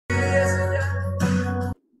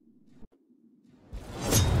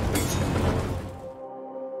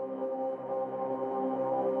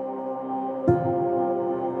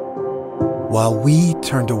While we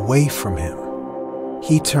turned away from him,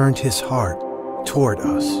 he turned his heart toward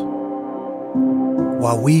us.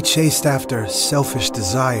 While we chased after selfish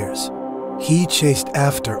desires, he chased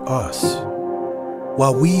after us.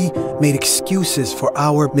 While we made excuses for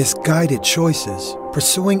our misguided choices,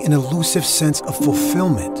 pursuing an elusive sense of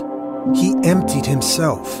fulfillment, he emptied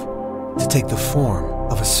himself to take the form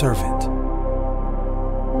of a servant.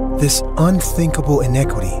 This unthinkable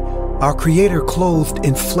inequity, our Creator clothed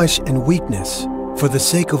in flesh and weakness for the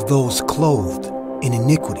sake of those clothed in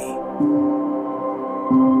iniquity.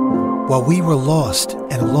 While we were lost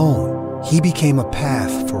and alone, he became a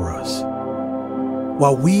path for us.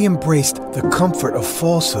 While we embraced the comfort of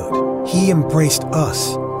falsehood, he embraced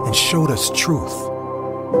us and showed us truth.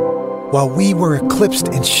 While we were eclipsed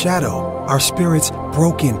in shadow, our spirits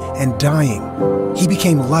broken and dying, he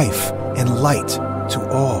became life and light to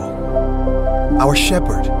all. Our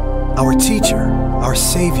shepherd, our teacher, our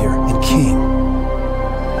savior and king.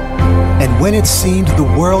 And when it seemed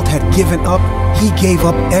the world had given up, he gave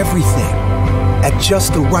up everything. At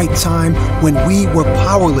just the right time, when we were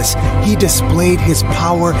powerless, he displayed his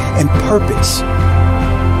power and purpose.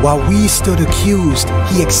 While we stood accused,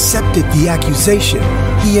 he accepted the accusation.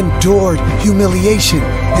 He endured humiliation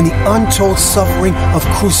and the untold suffering of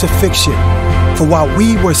crucifixion. For while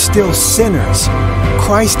we were still sinners,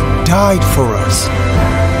 Christ died for us.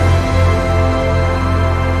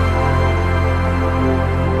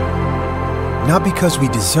 Not because we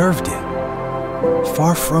deserved it,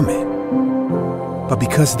 far from it, but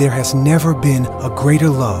because there has never been a greater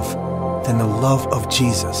love than the love of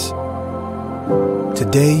Jesus.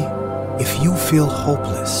 Today, if you feel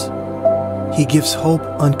hopeless, he gives hope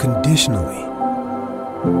unconditionally.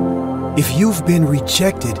 If you've been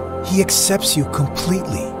rejected, he accepts you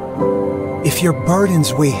completely. If your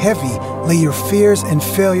burdens weigh heavy, lay your fears and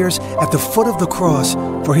failures at the foot of the cross,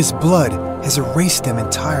 for his blood has erased them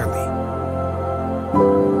entirely.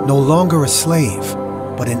 No longer a slave,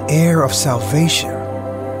 but an heir of salvation.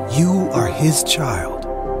 You are his child,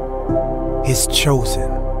 his chosen.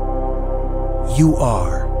 You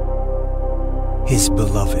are his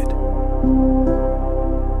beloved.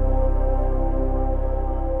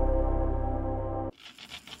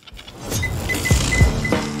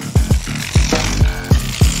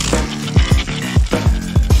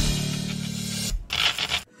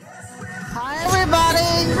 Hi,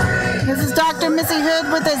 everybody. This is Dr. Missy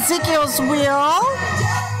Hood with Ezekiel's Wheel.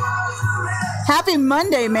 Happy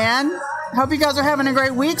Monday, man. Hope you guys are having a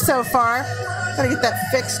great week so far. Gotta get that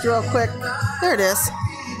fixed real quick. There it is.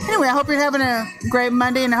 Anyway, I hope you're having a great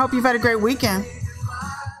Monday, and I hope you've had a great weekend.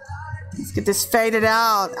 Let's get this faded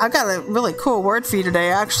out. I've got a really cool word for you today,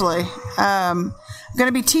 actually. I'm going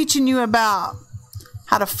to be teaching you about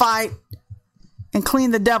how to fight and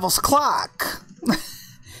clean the devil's clock.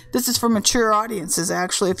 This is for mature audiences,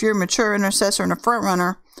 actually. If you're a mature intercessor and a front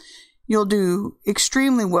runner, you'll do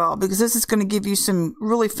extremely well, because this is going to give you some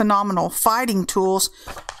really phenomenal fighting tools.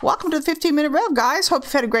 Welcome to the 15-Minute Rev, guys. Hope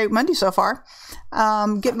you've had a great Monday so far.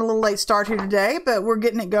 Getting a little late start here today, but we're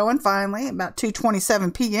getting it going finally. About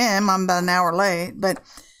 2:27 p.m. I'm about an hour late. But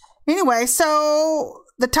anyway, so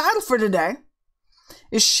the title for today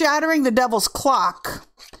is Shattering the Devil's Clock,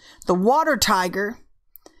 the Water Tiger,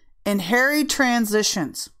 and Hairy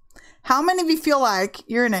Transitions. How many of you feel like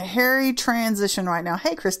you're in a hairy transition right now?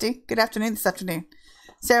 Hey, Christy. Good afternoon this afternoon.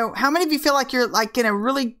 So how many of you feel like you're like in a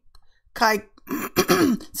really, like,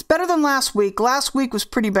 it's better than last week. Last week was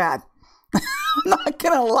pretty bad. I'm not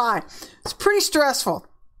going to lie. It's pretty stressful.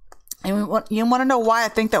 And you want to know why I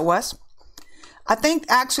think that was? I think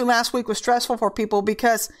actually last week was stressful for people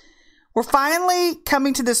because we're finally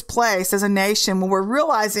coming to this place as a nation when we're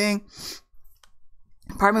realizing,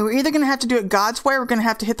 we're either going to have to do it God's way or we're going to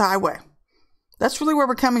have to hit the highway. That's really where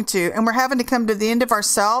we're coming to. And we're having to come to the end of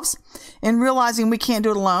ourselves and realizing we can't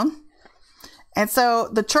do it alone. And so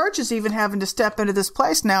the church is even having to step into this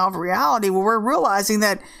place now of reality where we're realizing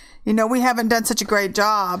that, we haven't done such a great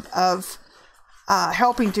job of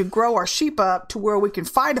helping to grow our sheep up to where we can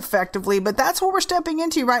fight effectively. But that's what we're stepping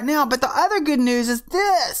into right now. But the other good news is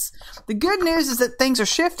this. The good news is that things are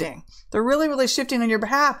shifting. They're really, really shifting on your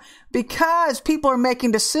behalf because people are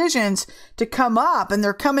making decisions to come up, and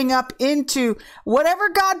they're coming up into whatever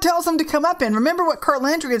God tells them to come up in. Remember what Kurt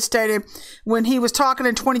Landry had stated when he was talking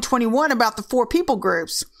in 2021 about the 4 people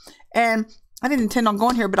groups. And I didn't intend on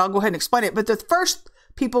going here, but I'll go ahead and explain it. But the first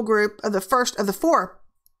people group, the first of the 4,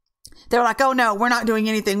 they were like, oh no, we're not doing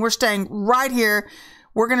anything. We're staying right here.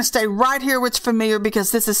 We're going to stay right here, which is familiar,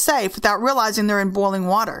 because this is safe, without realizing they're in boiling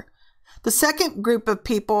water. The second group of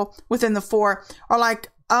people within the 4 are like,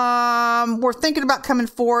 we're thinking about coming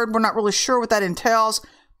forward. We're not really sure what that entails.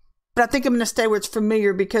 but I think I'm going to stay where it's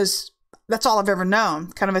familiar because that's all I've ever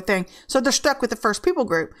known, kind of a thing. So they're stuck with the first people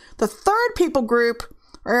group. The third people group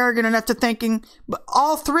are arrogant enough to thinking, but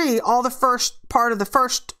all the first part of the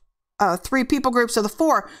first three people groups of the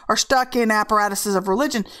four are stuck in apparatuses of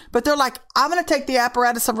religion. But they're like, I'm going to take the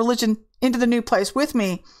apparatus of religion into the new place with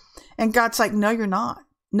me. And God's like, no, you're not.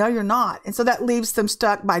 No, you're not. And so that leaves them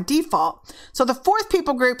stuck by default. So the fourth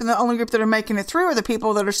people group and the only group that are making it through are the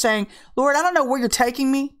people that are saying, Lord, I don't know where you're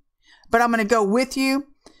taking me, but I'm going to go with you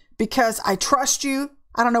because I trust you.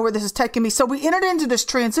 I don't know where this is taking me. So we entered into this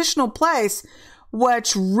transitional place,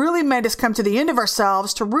 which really made us come to the end of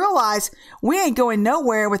ourselves to realize we ain't going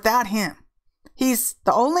nowhere without him. He's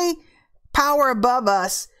the only power above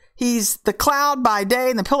us. He's the cloud by day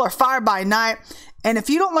and the pillar of fire by night. And if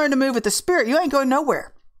you don't learn to move with the Spirit, you ain't going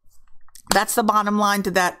nowhere. That's the bottom line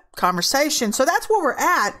to that conversation. So that's where we're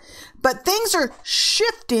at. But things are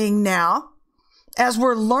shifting now as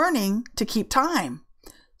we're learning to keep time.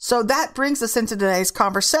 So that brings us into today's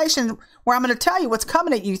conversation where I'm going to tell you what's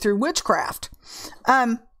coming at you through witchcraft.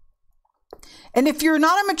 And if you're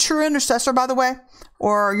not a mature intercessor, by the way,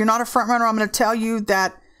 or you're not a front runner, I'm going to tell you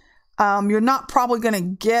that you're not probably going to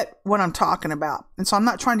get what I'm talking about. And so I'm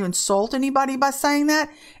not trying to insult anybody by saying that.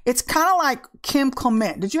 It's kind of like Kim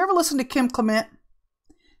Clement. Did you ever listen to Kim Clement?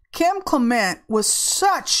 Kim Clement was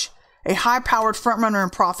such a high-powered front runner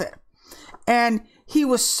and prophet. And he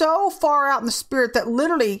was so far out in the Spirit that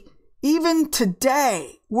literally, even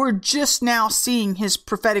today, we're just now seeing his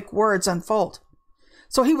prophetic words unfold.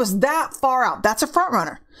 So he was that far out. That's a front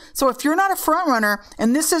runner. So if you're not a front runner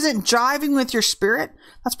and this isn't jiving with your spirit,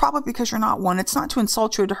 that's probably because you're not one. It's not to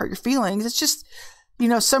insult you or to hurt your feelings. It's just,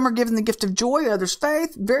 some are given the gift of joy, others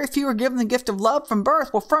faith. Very few are given the gift of love from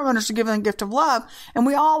birth. Well, front runners are given the gift of love, and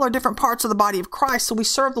we all are different parts of the body of Christ. So we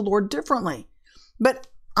serve the Lord differently. But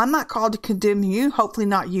I'm not called to condemn you. Hopefully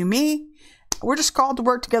not you, me. We're just called to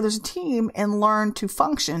work together as a team and learn to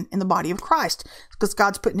function in the body of Christ because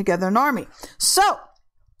God's putting together an army. So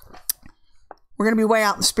we're going to be way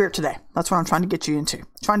out in the Spirit today. That's what I'm trying to get you into.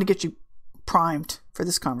 Trying to get you primed for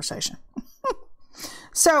this conversation.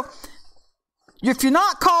 So if you're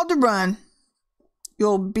not called to run,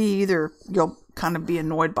 you'll kind of be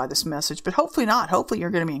annoyed by this message, but hopefully not. Hopefully you're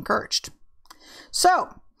going to be encouraged.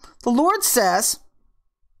 So the Lord says,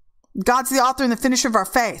 God's the author and the finisher of our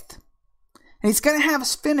faith. And he's going to have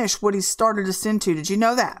us finish what he started us into. Did you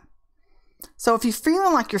know that? So if you're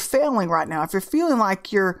feeling like you're failing right now, if you're feeling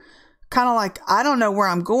like you're kind of like, I don't know where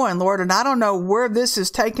I'm going, Lord, and I don't know where this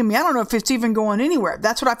is taking me. I don't know if it's even going anywhere.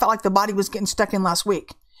 That's what I felt like the body was getting stuck in last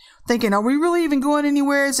week. Thinking, are we really even going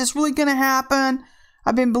anywhere? Is this really going to happen?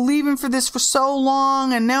 I've been believing for this for so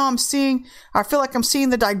long, and now I feel like I'm seeing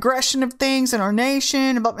the digression of things in our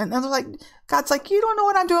nation. And they're like, God's like, you don't know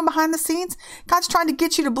what I'm doing behind the scenes. God's trying to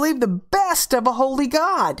get you to believe the best of a holy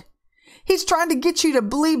God. He's trying to get you to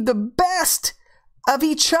believe the best of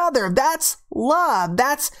each other. That's love.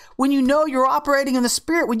 That's when you know you're operating in the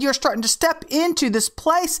Spirit, when you're starting to step into this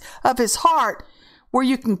place of his heart where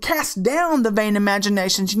you can cast down the vain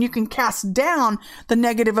imaginations and you can cast down the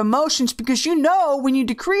negative emotions because you know when you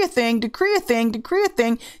decree a thing,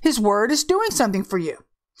 his word is doing something for you.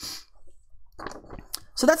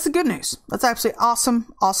 So that's the good news. That's actually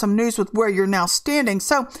awesome news with where you're now standing.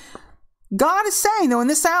 So God is saying, though, in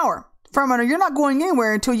this hour, front-runner, you're not going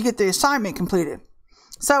anywhere until you get the assignment completed.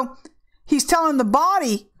 So he's telling the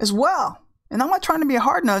body as well. And I'm not trying to be a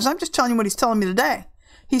hard-nosed. I'm just telling you what he's telling me today.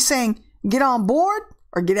 He's saying, get on board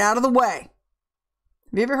or get out of the way.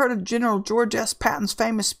 Have you ever heard of General George S. Patton's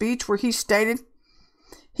famous speech where he stated,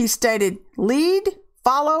 lead,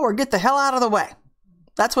 follow, or get the hell out of the way?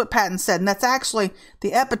 That's what Patton said. And that's actually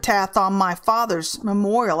the epitaph on my father's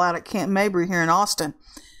memorial out at Camp Mabry here in Austin,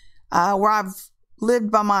 where I've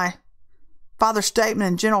lived by my father's statement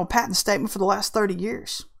and General Patton's statement for the last 30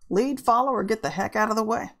 years. Lead, follow, or get the heck out of the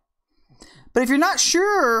way. But if you're not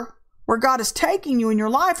sure where God is taking you in your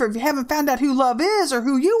life, or if you haven't found out who love is or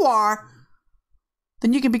who you are,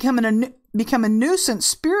 then you can become a nuisance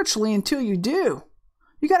spiritually until you do.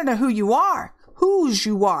 You got to know who you are, whose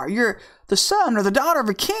you are. You're the son or the daughter of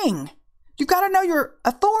a king. You got to know your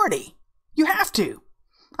authority. You have to.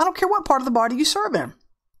 I don't care what part of the body you serve in.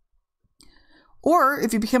 Or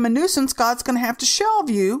if you become a nuisance, God's going to have to shelve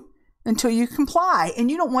you until you comply. And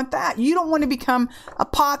you don't want that. You don't want to become a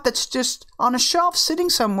pot that's just on a shelf sitting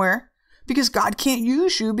somewhere because God can't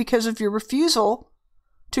use you because of your refusal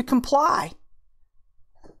to comply.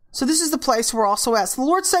 So this is the place we're also at. So the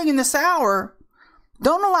Lord's saying in this hour,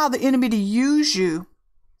 don't allow the enemy to use you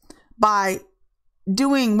by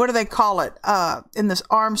doing, what do they call it? In this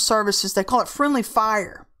armed services, they call it friendly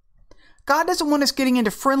fire. God doesn't want us getting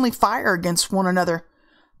into friendly fire against one another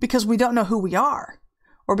because we don't know who we are,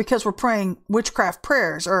 or because we're praying witchcraft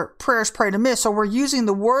prayers or prayers prayed amiss, or we're using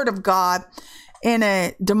the word of God in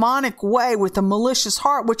a demonic way with a malicious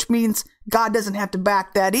heart, which means God doesn't have to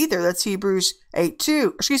back that either. That's Hebrews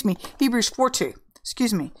 4:2,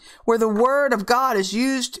 where the word of God is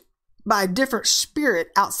used by a different spirit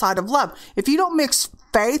outside of love. If you don't mix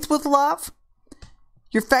faith with love,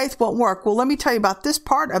 your faith won't work. Well, let me tell you about this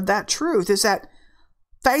part of that truth, is that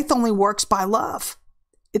faith only works by love.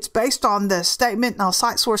 It's based on the statement, and I'll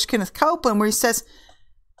cite source Kenneth Copeland, where he says,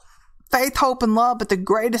 faith, hope, and love, but the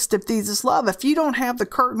greatest of these is love. If you don't have the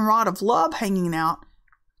curtain rod of love hanging out,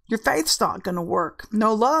 your faith's not going to work.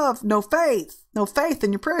 No love, no faith,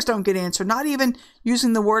 and your prayers don't get answered. Not even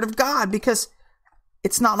using the word of God, because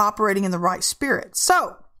it's not operating in the right spirit.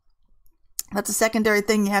 So that's a secondary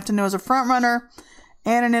thing you have to know as a front runner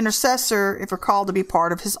and an intercessor if you're called to be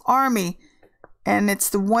part of his army. And it's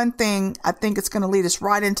the one thing I think it's going to lead us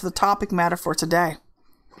right into the topic matter for today.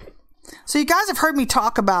 So you guys have heard me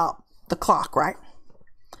talk about the clock, right?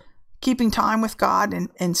 Keeping time with God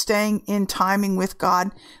and staying in timing with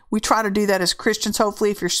God. We try to do that as Christians, hopefully,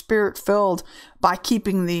 if you're spirit-filled, by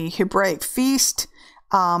keeping the Hebraic feast,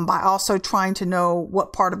 by also trying to know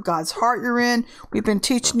what part of God's heart you're in. We've been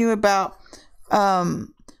teaching you about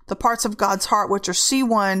the parts of God's heart, which are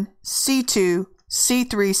C1, C2,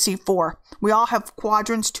 C3, C4. We all have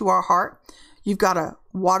quadrants to our heart. You've got a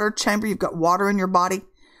water chamber. You've got water in your body.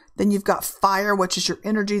 Then you've got fire, which is your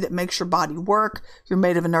energy that makes your body work. You're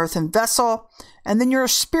made of an earthen vessel. And then you're a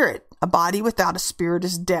spirit. A body without a spirit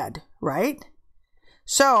is dead, right?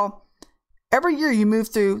 So every year you move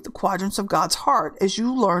through the quadrants of God's heart as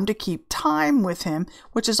you learn to keep time with him,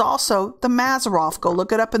 which is also the Mazaroff. Go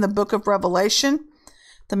look it up in the book of Revelation.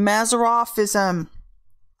 The Mazaroff is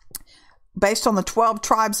based on the 12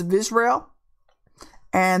 tribes of Israel.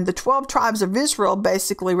 And the 12 tribes of Israel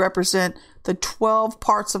basically represent the 12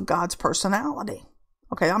 parts of God's personality.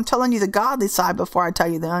 Okay, I'm telling you the godly side before I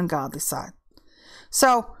tell you the ungodly side.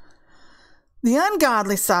 So, the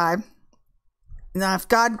ungodly side, now if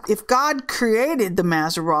God created the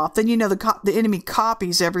Mazaroff, then you know the enemy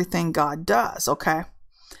copies everything God does, okay?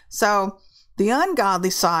 So, the ungodly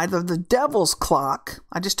side of the devil's clock,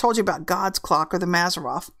 I just told you about God's clock or the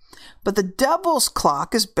Mazaroff, but the devil's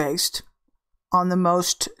clock is based on the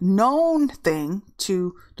most known thing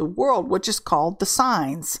to the world, which is called the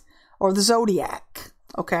signs or the zodiac.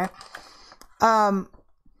 Okay. But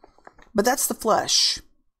that's the flesh.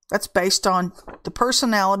 That's based on the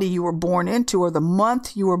personality you were born into or the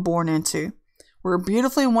month you were born into. We're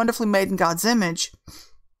beautifully and wonderfully made in God's image,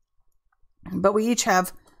 but we each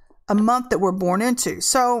have a month that we're born into.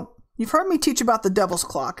 So you've heard me teach about the devil's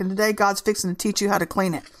clock, and today God's fixing to teach you how to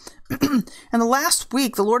clean it. And the last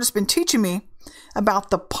week, the Lord has been teaching me about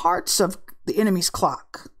the parts of the enemy's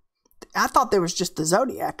clock. I thought there was just the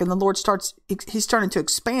zodiac, and the Lord he's starting to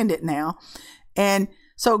expand it now. And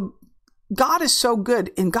so God is so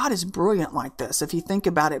good, and God is brilliant like this, if you think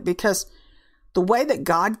about it, because the way that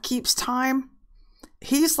God keeps time,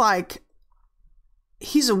 he's a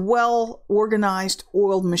well-organized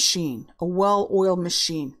oiled machine,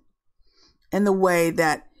 in the way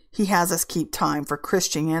that he has us keep time for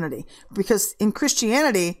Christianity. Because in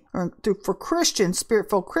Christianity, for Christians,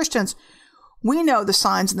 spirit-filled Christians, we know the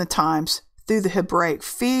signs and the times through the Hebraic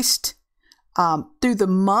feast, through the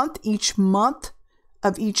month, each month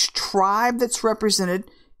of each tribe that's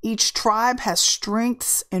represented. Each tribe has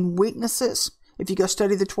strengths and weaknesses, if you go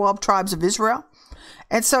study the 12 tribes of Israel.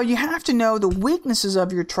 And so you have to know the weaknesses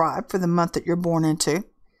of your tribe for the month that you're born into.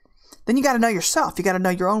 Then you got to know yourself. You got to know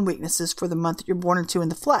your own weaknesses for the month that you're born into in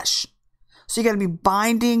the flesh. So you got to be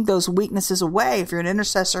binding those weaknesses away. If you're an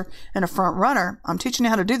intercessor and a front runner, I'm teaching you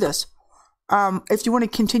how to do this. If you want to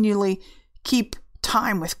continually keep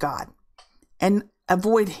time with God and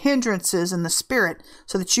avoid hindrances in the spirit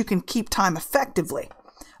so that you can keep time effectively.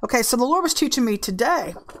 Okay, so the Lord was teaching me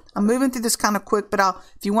today. I'm moving through this kind of quick, but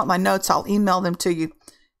if you want my notes, I'll email them to you.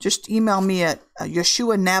 Just email me at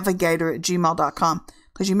yeshuanavigator@gmail.com.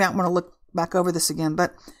 Because you might want to look back over this again.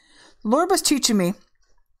 But the Lord was teaching me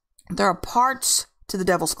there are parts to the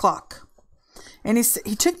devil's clock. And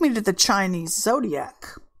he took me to the Chinese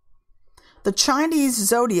zodiac. The Chinese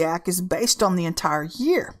zodiac is based on the entire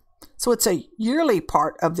year. So it's a yearly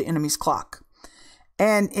part of the enemy's clock.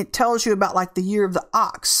 And it tells you about like the year of the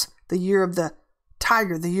ox, the year of the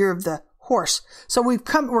tiger, the year of the horse. So we're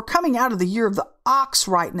coming out of the year of the ox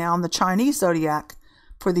right now in the Chinese zodiac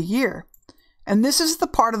for the year. And this is the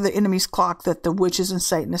part of the enemy's clock that the witches and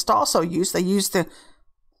Satanists also use. They use the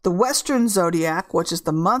Western zodiac, which is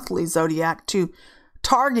the monthly zodiac, to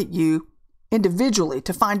target you individually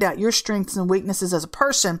to find out your strengths and weaknesses as a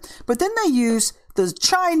person. But then they use the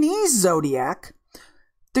Chinese zodiac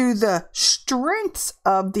through the strengths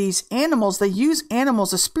of these animals. They use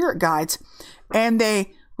animals as spirit guides, and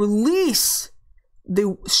they release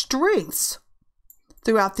the strengths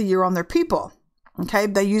throughout the year on their people. Okay,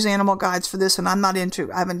 they use animal guides for this, and I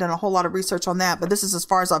haven't done a whole lot of research on that, but this is as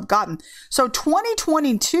far as I've gotten. So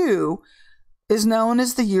 2022 is known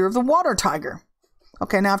as the year of the water tiger.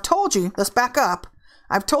 Okay, now I've told you, let's back up.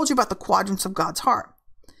 I've told you about the quadrants of God's heart.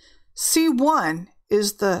 C1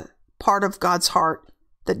 is the part of God's heart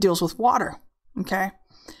that deals with water. Okay,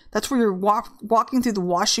 that's where you're walking through the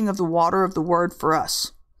washing of the water of the word for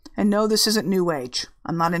us. And no, this isn't New Age.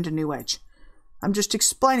 I'm not into New Age. I'm just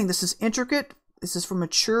explaining this is intricate. This is for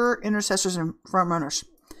mature intercessors and front runners.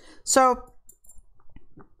 So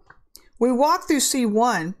we walk through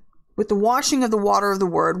C1 with the washing of the water of the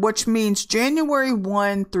word, which means January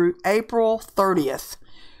 1 through April 30th.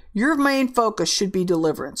 Your main focus should be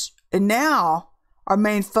deliverance. And now our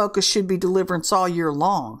main focus should be deliverance all year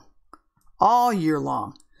long. All year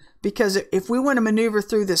long. Because if we want to maneuver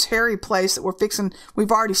through this hairy place that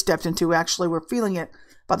we've already stepped into, actually, we're feeling it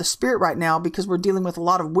by the Spirit right now because we're dealing with a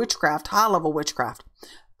lot of witchcraft, high-level witchcraft.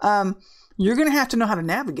 You're going to have to know how to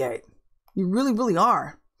navigate. You really, really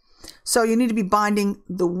are. So you need to be binding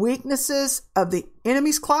the weaknesses of the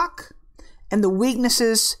enemy's clock and the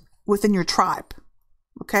weaknesses within your tribe,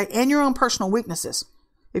 okay? And your own personal weaknesses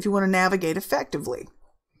if you want to navigate effectively.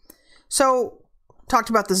 So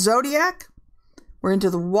talked about the zodiac. We're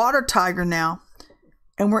into the water tiger now,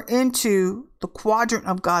 and we're into the quadrant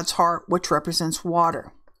of God's heart, which represents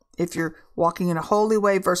water. If you're walking in a holy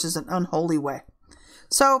way versus an unholy way.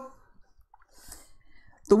 So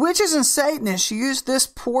the witches and Satanists use this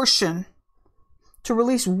portion to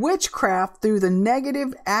release witchcraft through the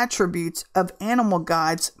negative attributes of animal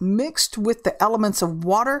guides mixed with the elements of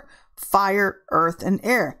water, fire, earth, and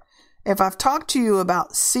air. If I've talked to you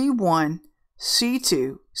about C1,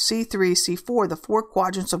 C2, C3, C4, the four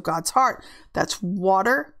quadrants of God's heart, that's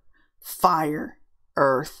water, fire,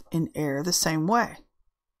 earth, and air the same way.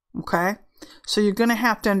 Okay? So you're going to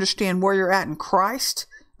have to understand where you're at in Christ,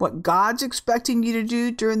 what God's expecting you to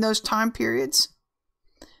do during those time periods,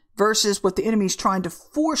 versus what the enemy's trying to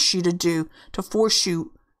force you to do, to force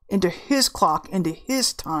you into his clock, into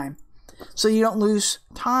his time, so you don't lose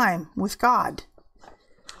time with God.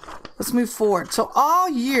 Let's move forward. So all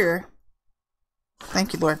year,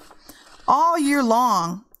 thank you, Lord, all year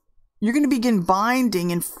long, you're going to begin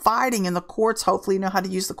binding and fighting in the courts. Hopefully you know how to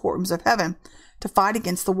use the courtrooms of heaven to fight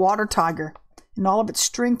against the water tiger and all of its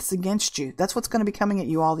strengths against you. That's what's going to be coming at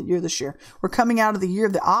you all the year this year. We're coming out of the year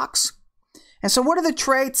of the ox. And so what are the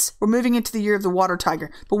traits? We're moving into the year of the water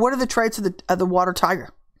tiger. But what are the traits of the water tiger?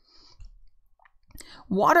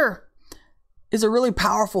 Water is a really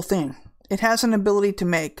powerful thing. It has an ability to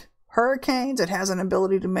make hurricanes. It has an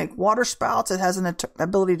ability to make water spouts. It has an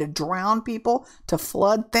ability to drown people, to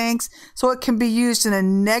flood things. So it can be used in a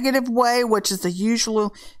negative way, which is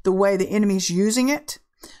the way the enemy's using it,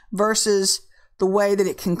 versus the way that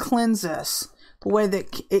it can cleanse us, the way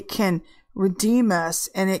that it can redeem us,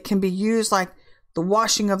 and it can be used like the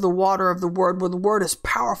washing of the water of the word, where the word is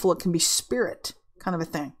powerful. It can be spirit, kind of a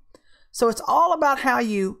thing. So it's all about how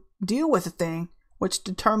you deal with a thing, which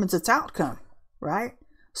determines its outcome, right?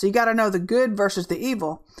 So you got to know the good versus the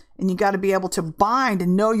evil, and you got to be able to bind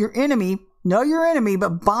and know your enemy,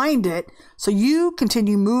 but bind it so you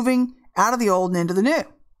continue moving out of the old and into the new.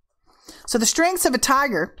 So the strengths of a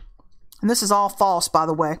tiger, and this is all false, by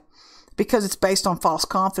the way, because it's based on false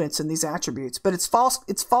confidence in these attributes, but it's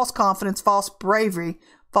false confidence, false bravery,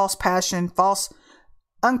 false passion, false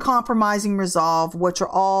uncompromising resolve, which are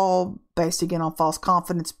all based again on false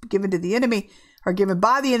confidence given to the enemy, are given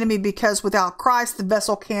by the enemy, because without Christ, the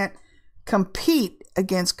vessel can't compete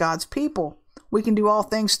against God's people. We can do all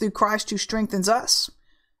things through Christ who strengthens us.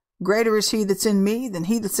 Greater is he that's in me than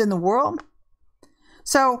he that's in the world.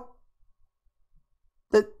 So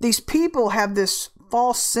these people have this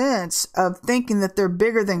false sense of thinking that they're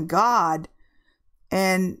bigger than God,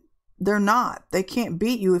 and they're not. They can't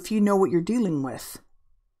beat you if you know what you're dealing with.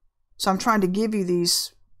 So I'm trying to give you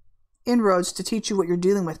these inroads to teach you what you're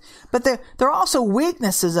dealing with. But there are also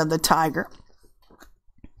weaknesses of the tiger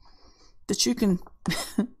that you can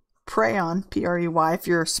prey on, P-R-E-Y, if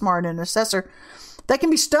you're a smart intercessor. They can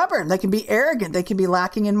be stubborn. They can be arrogant. They can be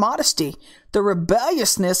lacking in modesty. The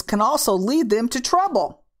rebelliousness can also lead them to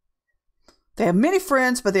trouble. They have many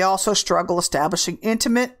friends, but they also struggle establishing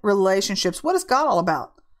intimate relationships. What is God all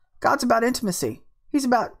about? God's about intimacy. He's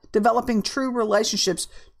about developing true relationships,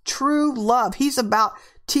 true love. He's about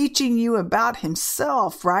teaching you about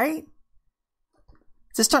himself, right?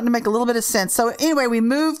 Is this starting to make a little bit of sense? So anyway,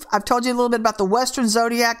 I've told you a little bit about the Western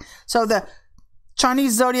zodiac. So the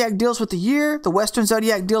Chinese zodiac deals with the year. The Western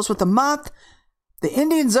zodiac deals with the month. The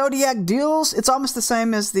Indian zodiac it's almost the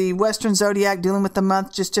same as the Western zodiac dealing with the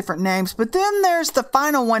month, just different names. But then there's the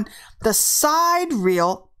final one, the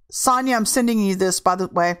sidereal. Sonia, I'm sending you this, by the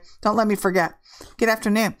way. Don't let me forget. Good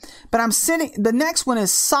afternoon. But the next one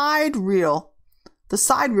is sidereal, the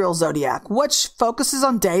sidereal zodiac, which focuses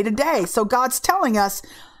on day to day. So God's telling us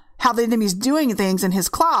how the enemy's doing things in his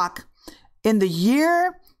clock in the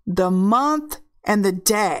year, the month, and the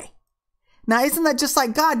day. Now, isn't that just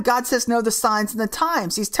like God? God says, know the signs and the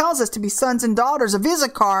times. He tells us to be sons and daughters of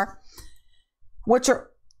Issachar, which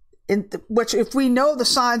if we know the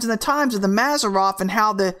signs and the times of the Mazzaroth and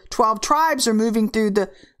how the 12 tribes are moving through the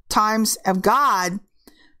times of God,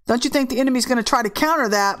 don't you think the enemy's going to try to counter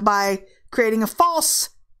that by creating a false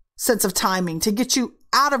sense of timing to get you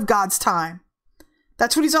out of God's time?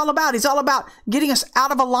 That's what he's all about. He's all about getting us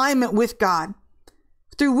out of alignment with God.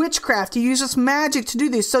 Through witchcraft, he uses magic to do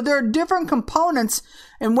this. So there are different components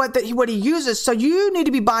in what he uses. So you need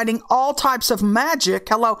to be binding all types of magic.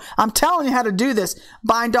 Hello, I'm telling you how to do this.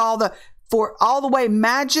 Bind all the way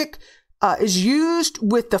magic is used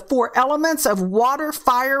with the 4 elements of water,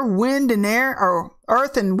 fire, wind, and air, or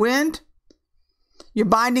earth and wind. You're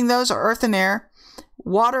binding those, or earth and air.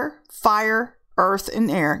 Water, fire, earth,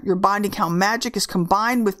 and air. You're binding how magic is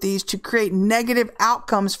combined with these to create negative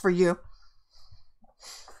outcomes for you.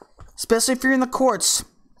 Especially if you're in the courts,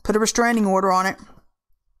 put a restraining order on it.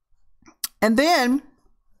 And then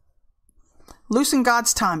loosen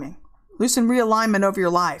God's timing. Loosen realignment over your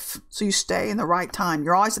life so you stay in the right time.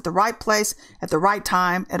 You're always at the right place at the right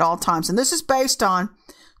time at all times. And this is based on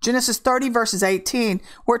Genesis 30 verses 18,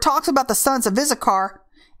 where it talks about the sons of Issachar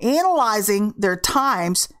analyzing their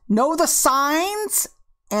times, know the signs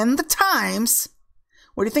and the times.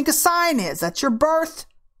 What do you think a sign is? That's your birth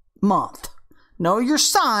month. Know your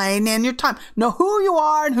sign and your time. Know who you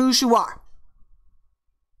are and whose you are.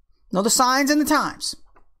 Know the signs and the times.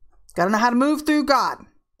 Got to know how to move through God.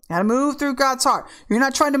 Got to move through God's heart. You're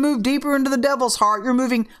not trying to move deeper into the devil's heart. You're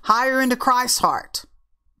moving higher into Christ's heart.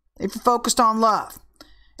 If you're focused on love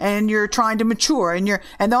and you're trying to mature and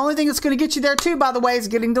the only thing that's going to get you there too, by the way, is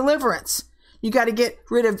getting deliverance. You got to get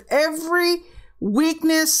rid of every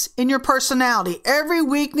weakness in your personality, every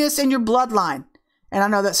weakness in your bloodline. And I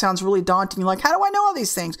know that sounds really daunting. You're like, how do I know all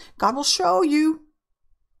these things? God will show you.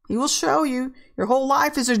 He will show you. Your whole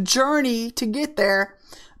life is a journey to get there.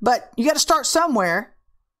 But you got to start somewhere.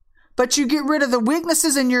 But you get rid of the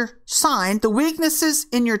weaknesses in your sign, the weaknesses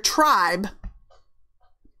in your tribe.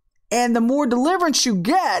 And the more deliverance you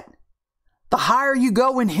get, the higher you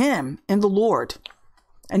go in Him, in the Lord.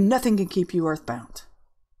 And nothing can keep you earthbound.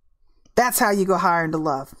 That's how you go higher into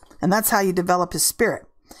love. And that's how you develop His Spirit.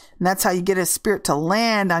 And that's how you get His Spirit to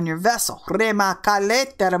land on your vessel.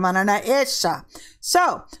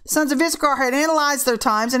 So, sons of Issachar had analyzed their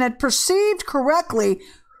times and had perceived correctly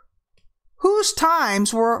whose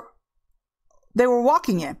times they were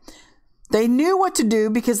walking in. They knew what to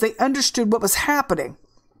do because they understood what was happening.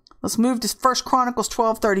 Let's move to 1 Chronicles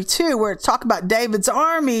 12:32, where it talks about David's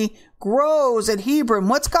army grows at Hebron.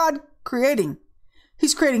 What's God creating?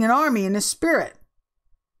 He's creating an army in His Spirit.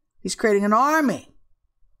 He's creating an army.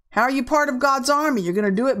 How are you part of God's army? You're going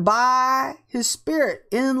to do it by His Spirit,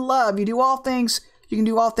 in love. You can do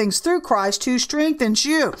all things through Christ who strengthens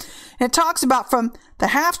you. And it talks about from the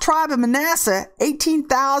half tribe of Manasseh,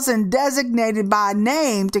 18,000 designated by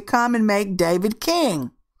name to come and make David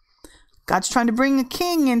king. God's trying to bring a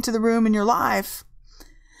king into the room in your life.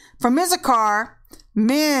 From Issachar,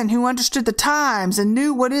 men who understood the times and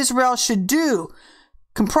knew what Israel should do,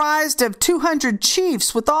 comprised of 200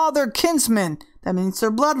 chiefs with all their kinsmen, that means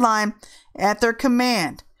their bloodline, at their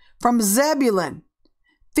command. From Zebulun,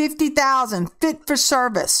 50,000 fit for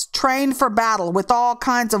service, trained for battle with all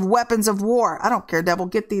kinds of weapons of war. I don't care, devil,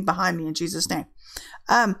 get thee behind me in Jesus' name.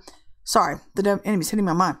 Sorry, the enemy's hitting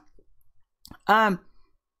my mind.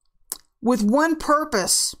 With one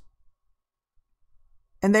purpose,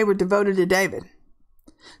 and they were devoted to David.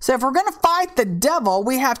 So if we're going to fight the devil,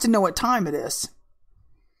 we have to know what time it is.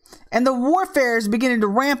 And the warfare is beginning to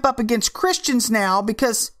ramp up against Christians now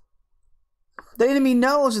because the enemy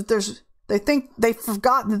knows that they think they've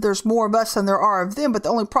forgotten that there's more of us than there are of them. But the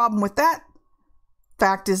only problem with that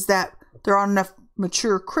fact is that there aren't enough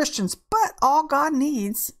mature Christians. But all God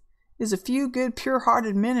needs is a few good,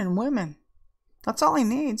 pure-hearted men and women. That's all He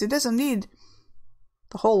needs. He doesn't need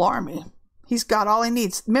the whole army. He's got all He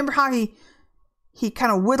needs. Remember how he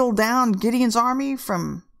kind of whittled down Gideon's army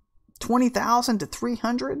from 20,000 to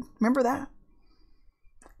 300? Remember that?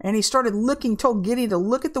 And he started told Gideon to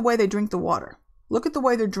look at the way they drink the water. Look at the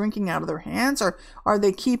way they're drinking out of their hands, or are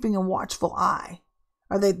they keeping a watchful eye?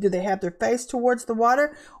 Do they have their face towards the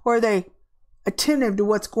water, or are they attentive to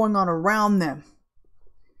what's going on around them?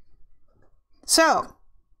 So,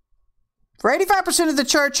 for 85% of the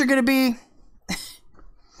church, you're going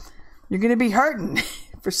to be hurting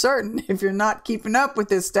for certain if you're not keeping up with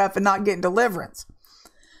this stuff and not getting deliverance.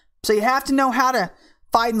 So you have to know how to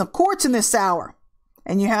fight in the courts in this hour.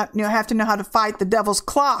 And you have to know how to fight the devil's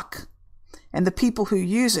clock and the people who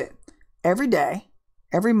use it every day,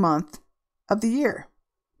 every month of the year.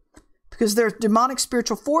 Because there are demonic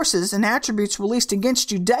spiritual forces and attributes released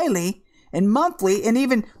against you daily and monthly and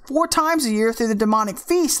even 4 times a year through the demonic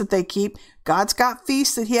feasts that they keep. God's got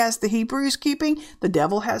feasts that he has the Hebrews keeping. The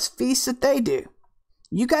devil has feasts that they do.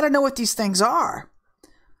 You got to know what these things are.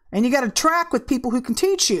 And you got to track with people who can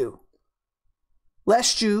teach you,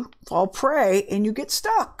 lest you fall prey and you get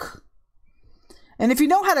stuck. And if you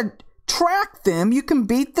know how to track them, you can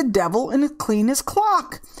beat the devil and clean his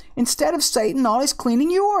clock, instead of Satan always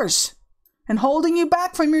cleaning yours and holding you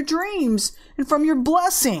back from your dreams and from your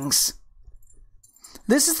blessings.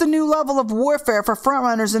 This is the new level of warfare for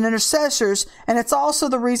frontrunners and intercessors, and it's also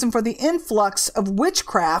the reason for the influx of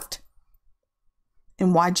witchcraft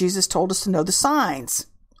and why Jesus told us to know the signs.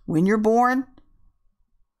 When you're born,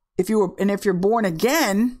 if you're born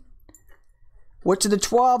again, which of the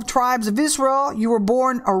 12 tribes of Israel you were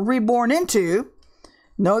born or reborn into,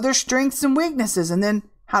 know their strengths and weaknesses, and then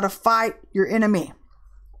how to fight your enemy.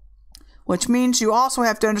 Which means you also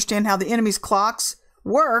have to understand how the enemy's clocks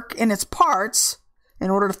work in its parts in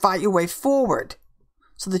order to fight your way forward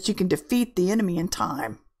so that you can defeat the enemy in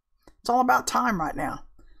time. It's all about time right now.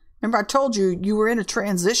 Remember, I told you you were in a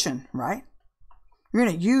transition, right? You're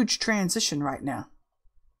in a huge transition right now.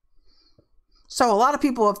 So a lot of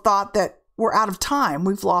people have thought that we're out of time.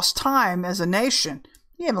 We've lost time as a nation.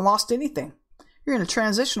 You haven't lost anything. You're in a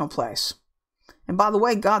transitional place. And by the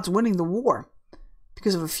way, God's winning the war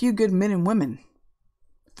because of a few good men and women,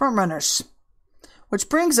 front runners. Which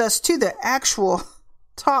brings us to the actual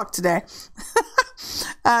talk today.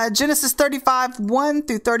 Genesis 35, 1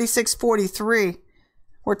 through 36, 43,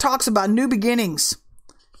 where it talks about new beginnings,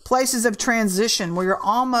 places of transition where you're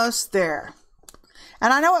almost there.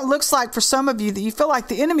 And I know it looks like for some of you that you feel like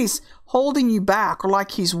the enemy's holding you back, or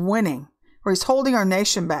like he's winning, or he's holding our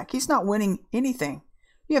nation back. He's not winning anything.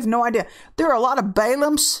 You have no idea. There are a lot of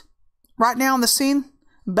Balaams right now on the scene.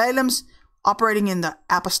 Balaams operating in the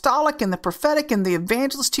apostolic and the prophetic and the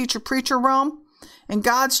evangelist, teacher, preacher realm. And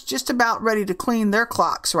God's just about ready to clean their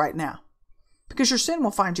clocks right now. Because your sin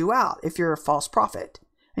will find you out if you're a false prophet.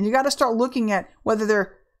 And you got to start looking at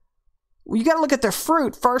you got to look at their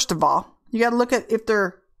fruit first of all. You got to look at if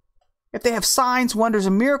they have signs, wonders,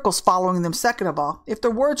 and miracles following them second of all. If their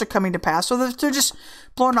words are coming to pass, or if they're just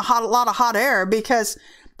blowing a lot of hot air, because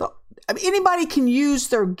anybody can use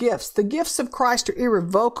their gifts. The gifts of Christ are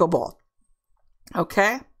irrevocable.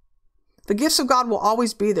 Okay? The gifts of God will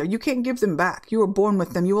always be there. You can't give them back. You were born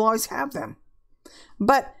with them. You will always have them.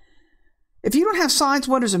 But if you don't have signs,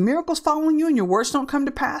 wonders, and miracles following you and your words don't come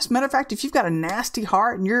to pass, matter of fact, if you've got a nasty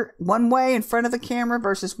heart and you're one way in front of the camera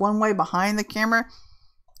versus one way behind the camera,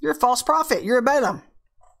 you're a false prophet. You're a Balaam.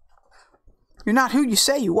 You're not who you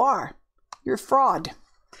say you are. You're a fraud.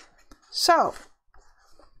 So,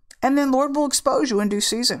 and then Lord will expose you in due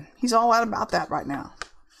season. He's all out about that right now.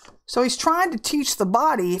 So he's trying to teach the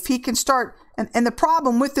body if he can start, and the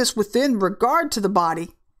problem with this within regard to the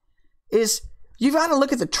body is you've got to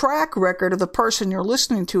look at the track record of the person you're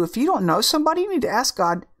listening to. If you don't know somebody, you need to ask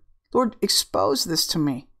God, Lord, expose this to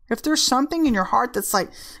me. If there's something in your heart that's like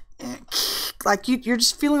you're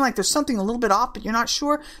just feeling like there's something a little bit off, but you're not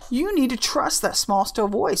sure, you need to trust that small, still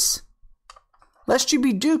voice, lest you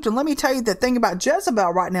be duped. And let me tell you the thing about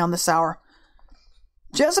Jezebel right now in this hour.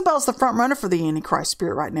 Jezebel's the front runner for the Antichrist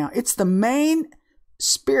spirit right now. It's the main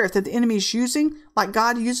spirit that the enemy is using, like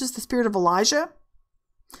God uses the spirit of Elijah.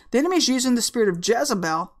 The enemy is using the spirit of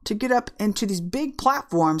Jezebel to get up into these big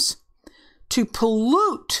platforms to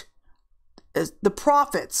pollute the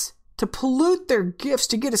prophets, to pollute their gifts,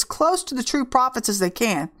 to get as close to the true prophets as they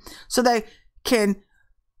can, so they can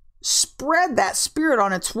spread that spirit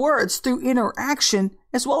on its words through interaction,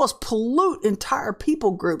 as well as pollute entire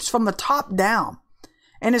people groups from the top down.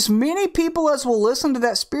 And as many people as will listen to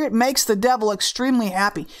that spirit makes the devil extremely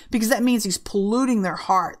happy, because that means he's polluting their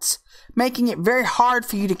hearts, making it very hard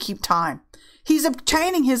for you to keep time. He's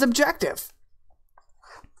obtaining his objective.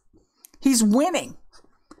 He's winning.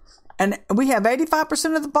 And we have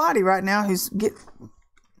 85% of the body right now who's get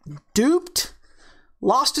duped,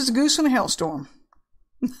 lost as a goose in a hailstorm.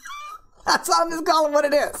 I'm just calling what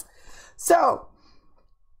it is. So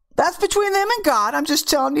that's between them and God. I'm just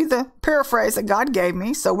telling you the paraphrase that God gave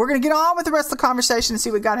me. So we're going to get on with the rest of the conversation and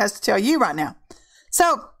see what God has to tell you right now.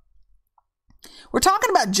 So we're talking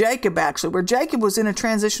about Jacob, actually, where Jacob was in a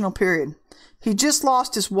transitional period. He just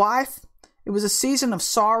lost his wife. It was a season of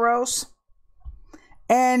sorrows.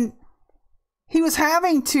 And he was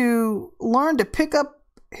having to learn to pick up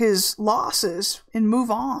his losses and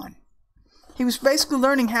move on. He was basically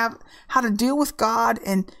learning how to deal with God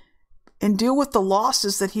and deal with the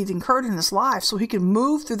losses that he'd incurred in his life so he could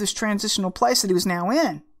move through this transitional place that he was now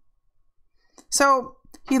in. So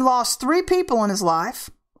he lost 3 people in his life.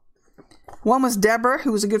 One was Deborah,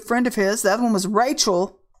 who was a good friend of his. The other one was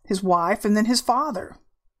Rachel, his wife, and then his father.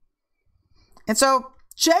 And so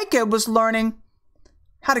Jacob was learning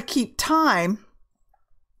how to keep time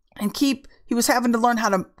and he was having to learn how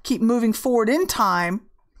to keep moving forward in time,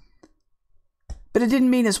 but it didn't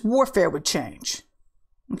mean his warfare would change.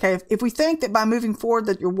 Okay, if we think that by moving forward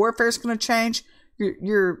that your warfare is going to change,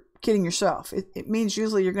 you're kidding yourself. It means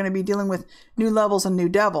usually you're going to be dealing with new levels and new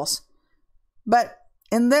devils. But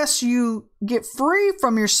unless you get free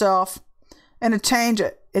from yourself and attain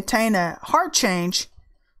a heart change,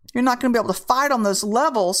 you're not going to be able to fight on those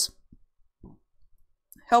levels,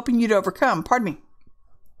 helping you to overcome. Pardon me.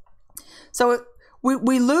 So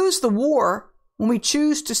we lose the war when we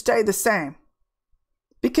choose to stay the same.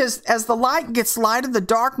 Because as the light gets lighter, the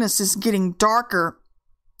darkness is getting darker,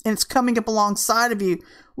 and it's coming up alongside of you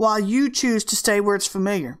while you choose to stay where it's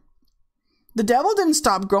familiar. The devil didn't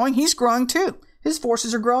stop growing. He's growing too. His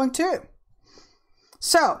forces are growing too.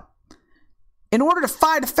 So, in order to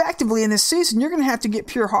fight effectively in this season, you're going to have to get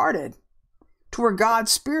pure-hearted to where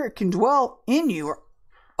God's Spirit can dwell in you or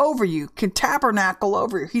over you, can tabernacle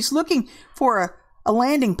over you. He's looking for a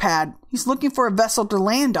landing pad. He's looking for a vessel to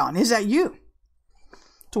land on. Is that you?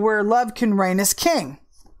 To where love can reign as king.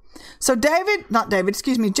 So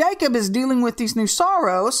Jacob is dealing with these new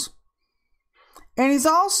sorrows. And he's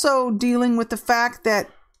also dealing with the fact that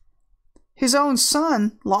his own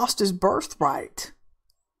son lost his birthright.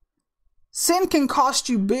 Sin can cost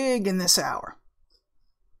you big in this hour.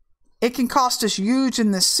 It can cost us huge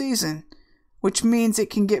in this season, which means it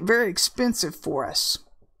can get very expensive for us.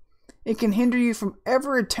 It can hinder you from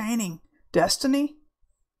ever attaining destiny,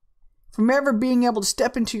 from ever being able to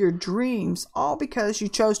step into your dreams, all because you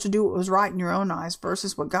chose to do what was right in your own eyes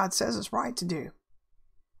versus what God says is right to do.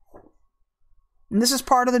 And this is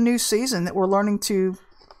part of the new season that we're learning to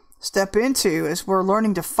step into, as we're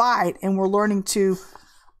learning to fight, and we're learning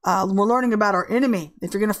about our enemy.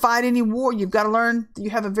 If you're going to fight any war, you've got to learn that you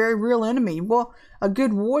have a very real enemy. Well, a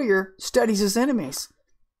good warrior studies his enemies.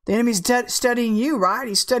 The enemy's studying you, right?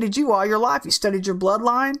 He studied you all your life. He studied your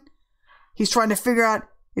bloodline. He's trying to figure out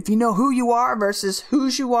if you know who you are versus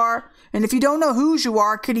whose you are. And if you don't know whose you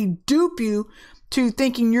are, could he dupe you to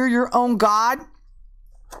thinking you're your own God?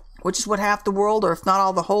 Which is what half the world, or if not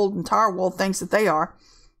all, the whole entire world thinks that they are.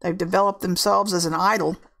 They've developed themselves as an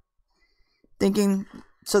idol, thinking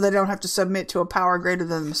so they don't have to submit to a power greater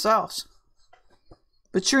than themselves.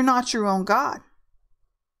 But you're not your own God.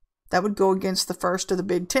 That would go against the first of the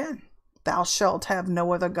Big Ten. Thou shalt have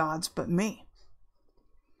no other gods but me.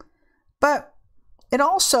 But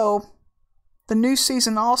the new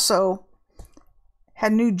season also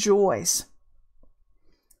had new joys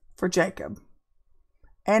for Jacob.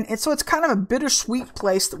 And so it's kind of a bittersweet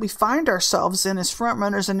place that we find ourselves in as front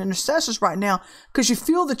runners and intercessors right now, because you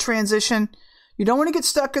feel the transition. You don't want to get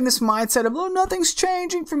stuck in this mindset of, oh, nothing's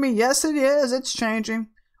changing for me. Yes, it is. It's changing.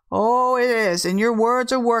 Oh, it is. And your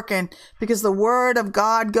words are working, because the word of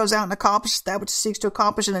God goes out and accomplishes that which it seeks to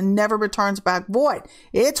accomplish, and it never returns back void.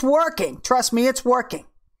 It's working. Trust me, it's working.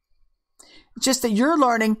 It's just that you're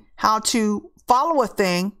learning how to follow a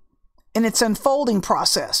thing in its unfolding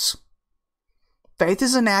process. Faith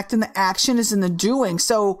is an act and the action is in the doing.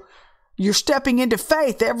 So you're stepping into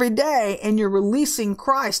faith every day, and you're releasing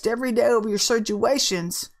Christ every day over your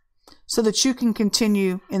situations so that you can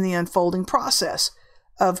continue in the unfolding process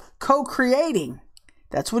of co-creating.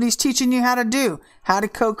 That's what he's teaching you how to do, how to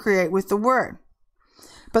co-create with the word.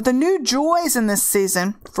 But the new joys in this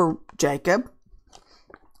season for Jacob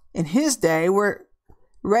in his day were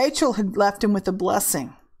Rachel had left him with a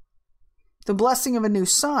blessing, the blessing of a new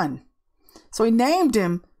son. So he named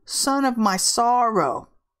him Son of My Sorrow,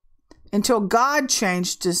 until God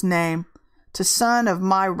changed his name to Son of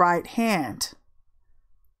My Right Hand.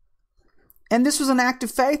 And this was an act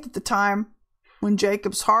of faith at the time when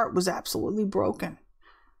Jacob's heart was absolutely broken.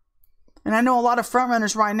 And I know a lot of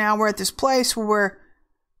frontrunners right now, we're at this place where we're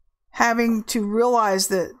having to realize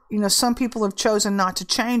that, some people have chosen not to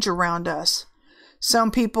change around us.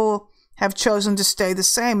 Some people have chosen to stay the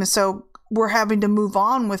same. And so we're having to move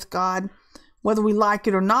on with God, whether we like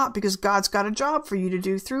it or not, because God's got a job for you to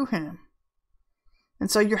do through him. And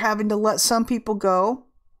so you're having to let some people go,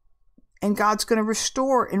 and God's going to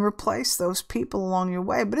restore and replace those people along your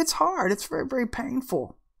way. But it's hard. It's very, very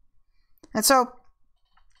painful. And so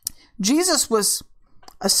Jesus was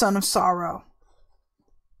a son of sorrow,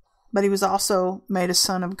 but he was also made a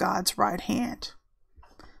son of God's right hand.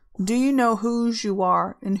 Do you know whose you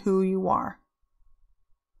are and who you are?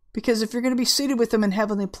 Because if you're going to be seated with him in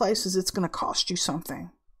heavenly places, it's going to cost you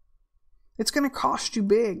something. It's going to cost you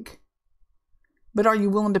big. But are you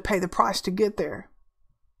willing to pay the price to get there?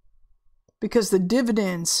 Because the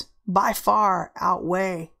dividends by far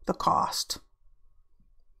outweigh the cost.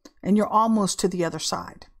 And you're almost to the other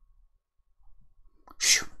side.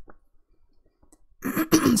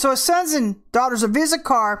 So as sons and daughters of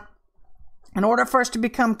Issachar, in order for us to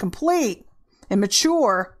become complete and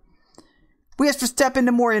mature, we have to step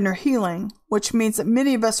into more inner healing, which means that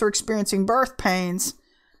many of us are experiencing birth pains,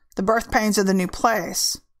 the birth pains of the new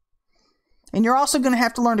place. And you're also going to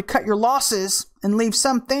have to learn to cut your losses and leave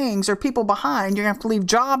some things or people behind. You're going to have to leave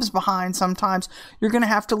jobs behind sometimes. You're going to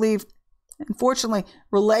have to leave, unfortunately,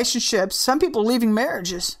 relationships. Some people are leaving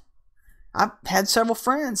marriages. I've had several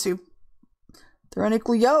friends who, they're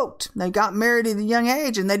unequally yoked. They got married at a young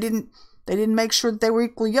age and they didn't make sure that they were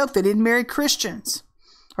equally yoked. They didn't marry Christians,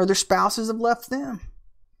 or their spouses have left them.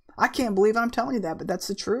 I can't believe I'm telling you that, but that's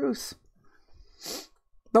the truth.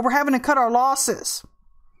 But we're having to cut our losses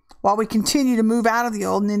while we continue to move out of the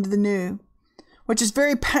old and into the new, which is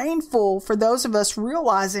very painful for those of us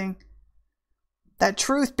realizing that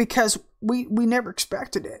truth, because we never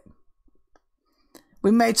expected it.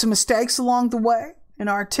 We made some mistakes along the way in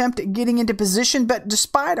our attempt at getting into position, but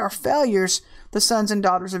despite our failures, the sons and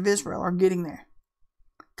daughters of Israel are getting there.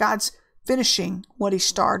 God's finishing what he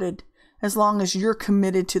started as long as you're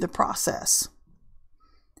committed to the process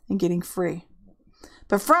and getting free.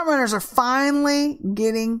 But frontrunners are finally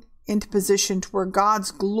getting into position to where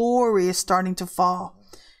God's glory is starting to fall,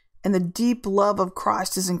 and the deep love of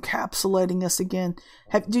Christ is encapsulating us again.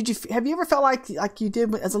 Have you ever felt like you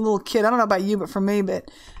did as a little kid? I don't know about you, but for me,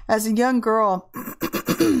 but as a young girl,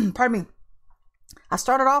 pardon me, I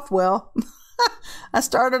started off well. I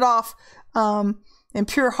started off in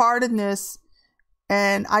pure-heartedness,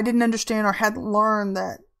 and I didn't understand or hadn't learned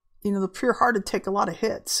that, the pure-hearted take a lot of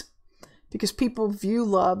hits because people view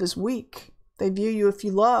love as weak. They view you, if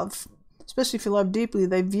you love, especially if you love deeply,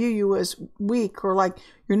 they view you as weak, or like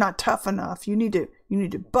you're not tough enough. You need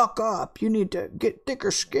to buck up. You need to get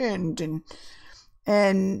thicker skinned.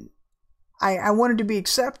 And I wanted to be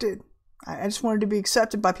accepted. I just wanted to be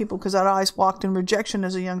accepted by people because I'd always walked in rejection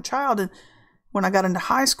as a young child. And when I got into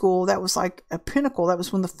high school, that was like a pinnacle. That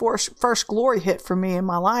was when the first glory hit for me in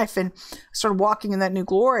my life. And I started walking in that new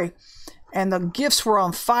glory. And the gifts were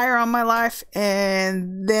on fire on my life.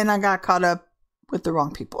 And then I got caught up with the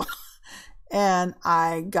wrong people. And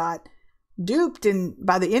I got duped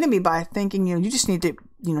by the enemy by thinking, you just need to,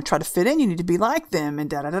 try to fit in. You need to be like them, and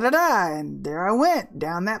da-da-da-da-da. And there I went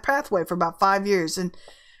down that pathway for about 5 years. And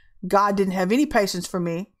God didn't have any patience for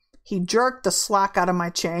me. He jerked the slack out of my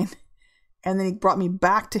chain. And then he brought me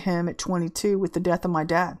back to him at 22 with the death of my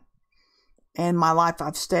dad. And my life,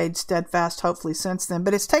 I've stayed steadfast, hopefully, since then.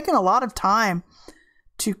 But it's taken a lot of time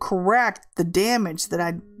to correct the damage that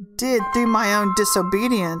I did through my own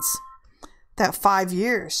disobedience. That 5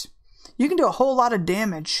 years. You can do a whole lot of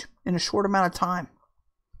damage in a short amount of time.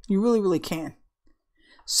 You really, really can.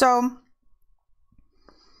 So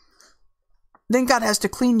then God has to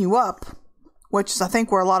clean you up, which is, I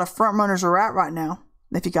think, where a lot of front runners are at right now,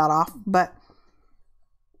 if you got off. But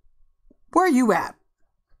where are you at?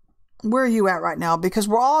 Where are you at right now? Because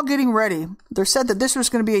we're all getting ready. They said that this was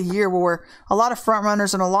going to be a year where a lot of front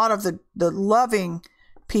runners and a lot of the loving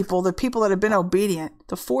people, the people that have been obedient,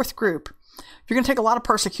 the fourth group, you're going to take a lot of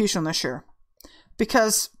persecution this year,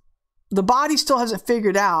 because the body still hasn't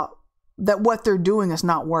figured out that what they're doing is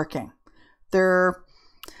not working. Their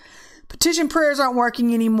petition prayers aren't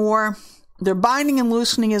working anymore. Their binding and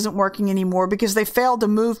loosening isn't working anymore because they failed to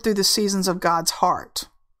move through the seasons of God's heart.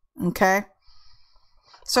 Okay?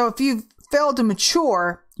 So if you've failed to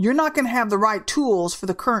mature, you're not going to have the right tools for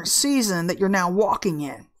the current season that you're now walking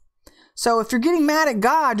in. So if you're getting mad at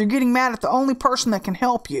God, you're getting mad at the only person that can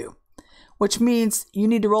help you, which means you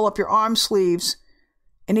need to roll up your arm sleeves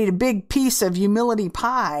and eat a big piece of humility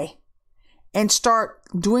pie and start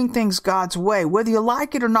doing things God's way, whether you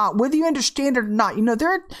like it or not, whether you understand it or not.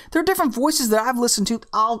 There are different voices that I've listened to.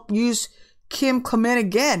 I'll use Kim Clement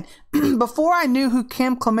again. Before I knew who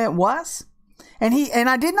Kim Clement was, and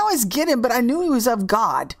I didn't always get him, but I knew he was of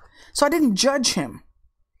God. So I didn't judge him.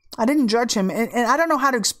 And I don't know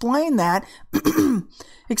how to explain that,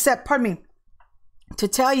 except, to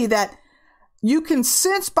tell you that you can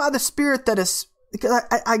sense by the Spirit that is, because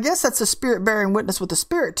I guess that's the Spirit bearing witness with the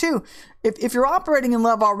Spirit too. If you're operating in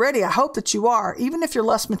love already, I hope that you are, even if you're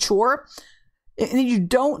less mature and you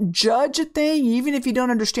don't judge a thing, even if you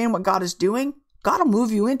don't understand what God is doing, God will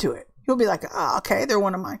move you into it. He'll be like, okay, they're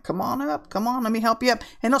one of mine. Come on up. Come on, let me help you up.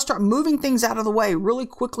 And he'll start moving things out of the way really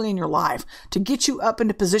quickly in your life to get you up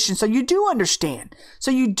into position. So you do understand. So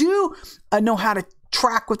you do know how to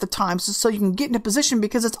track with the times so you can get into position,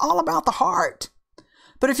 because it's all about the heart.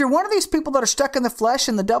 But if you're one of these people that are stuck in the flesh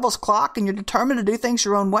and the devil's clock and you're determined to do things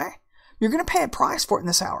your own way, you're going to pay a price for it in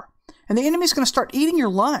this hour. And the enemy's going to start eating your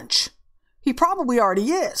lunch. He probably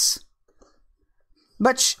already is.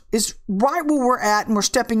 But is right where we're at and we're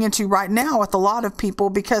stepping into right now with a lot of people,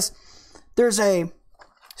 because there's a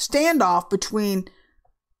standoff between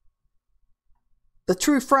the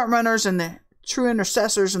true front runners and the true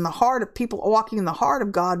intercessors and the heart of people walking in the heart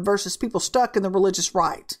of God versus people stuck in the religious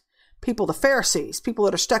right. People, the Pharisees, people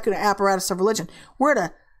that are stuck in the apparatus of religion. We're at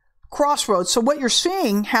a crossroads. So what you're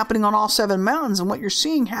seeing happening on all 7 mountains and what you're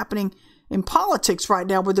seeing happening in politics right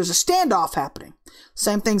now, where there's a standoff happening.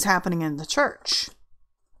 Same thing's happening in the church.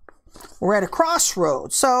 We're at a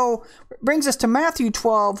crossroads. So it brings us to Matthew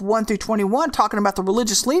 12, 1 through 21, talking about the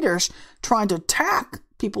religious leaders trying to attack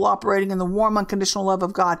people operating in the warm, unconditional love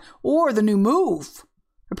of God, or the new move,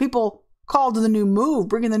 or people called to the new move,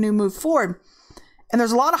 bringing the new move forward. And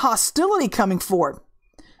there's a lot of hostility coming forward.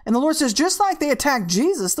 And the Lord says, just like they attacked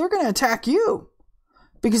Jesus, they're going to attack you,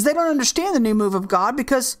 because they don't understand the new move of God,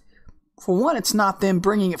 because for one, it's not them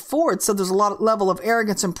bringing it forward. So there's a lot of level of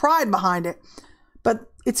arrogance and pride behind it,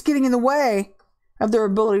 but it's getting in the way of their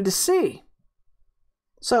ability to see.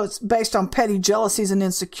 So it's based on petty jealousies and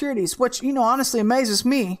insecurities, which, honestly amazes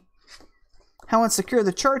me how insecure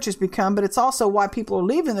the church has become. But it's also why people are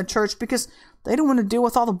leaving the church, because they don't want to deal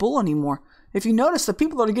with all the bull anymore. If you notice, the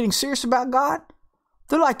people that are getting serious about God,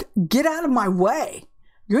 they're like, get out of my way.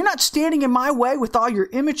 You're not standing in my way with all your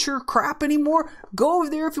immature crap anymore. Go over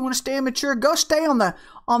there if you want to stay immature. Go stay on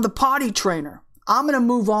the potty trainer. I'm going to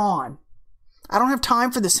move on. I don't have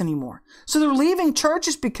time for this anymore. So they're leaving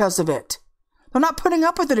churches because of it. They're not putting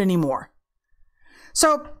up with it anymore.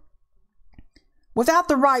 So without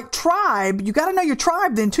the right tribe, you got to know your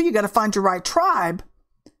tribe then too. You got to find your right tribe,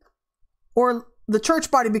 or the church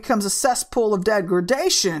body becomes a cesspool of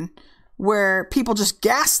degradation where people just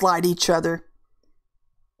gaslight each other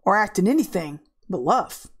or act in anything but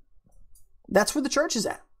love. That's where the church is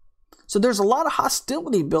at. So there's a lot of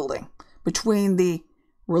hostility building between the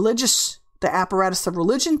apparatus of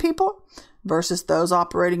religion people versus those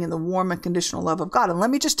operating in the warm and conditional love of God. And let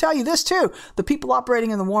me just tell you this too. The people operating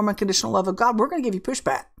in the warm and conditional love of God, we're going to give you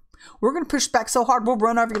pushback. We're going to push back so hard, we'll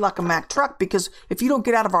run over you like a Mack truck, because if you don't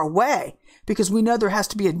get out of our way, because we know there has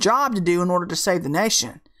to be a job to do in order to save the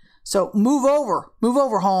nation. So move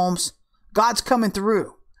over, Holmes. God's coming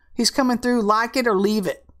through. He's coming through, like it or leave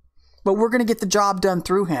it. But we're going to get the job done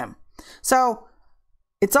through him. So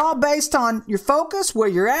it's all based on your focus, where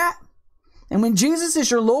you're at. And when Jesus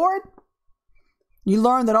is your Lord, you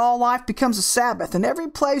learn that all life becomes a Sabbath, and every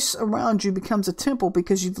place around you becomes a temple,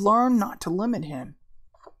 because you've learned not to limit him.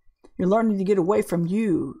 You're learning to get away from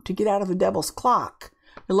you, to get out of the devil's clock.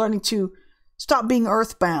 You're learning to stop being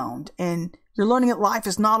earthbound, and you're learning that life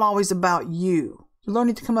is not always about you. You're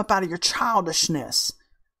learning to come up out of your childishness,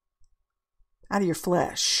 out of your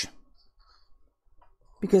flesh.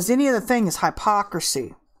 Because any other thing is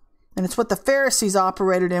hypocrisy. And it's what the Pharisees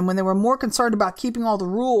operated in when they were more concerned about keeping all the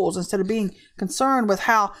rules instead of being concerned with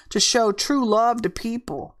how to show true love to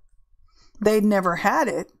people. They'd never had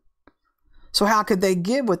it. So how could they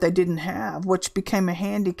give what they didn't have, which became a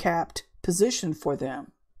handicapped position for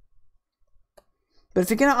them? But if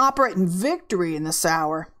you're going to operate in victory in this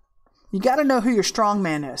hour, you got to know who your strong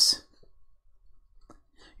man is.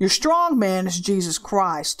 Your strong man is Jesus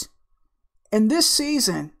Christ. In this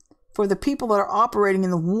season, for the people that are operating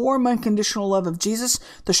in the warm, unconditional love of Jesus,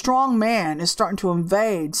 the strong man is starting to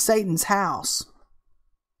invade Satan's house.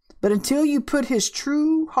 But until you put his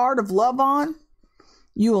true heart of love on,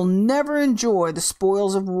 you will never enjoy the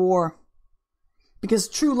spoils of war. Because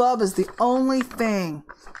true love is the only thing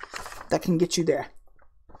that can get you there.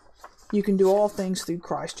 You can do all things through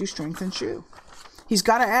Christ who strengthens you. He's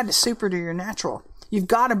got to add the super to your natural. You've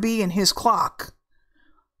got to be in his clock,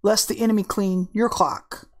 lest the enemy clean your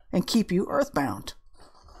clock and keep you earthbound.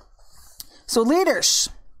 So leaders,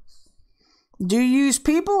 do you use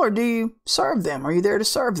people or do you serve them? Are you there to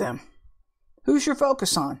serve them? Who's your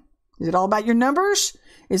focus on? Is it all about your numbers?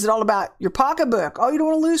 Is it all about your pocketbook? Oh, you don't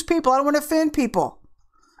want to lose people. I don't want to offend people.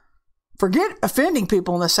 Forget offending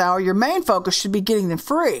people in this hour. Your main focus should be getting them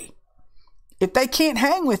free. If they can't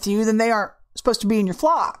hang with you, then they aren't supposed to be in your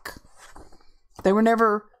flock. They were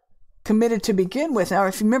never committed to begin with. Now,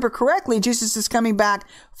 if you remember correctly, Jesus is coming back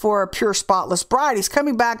for a pure, spotless bride. He's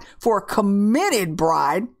coming back for a committed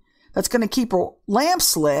bride that's going to keep her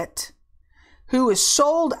lamps lit, who is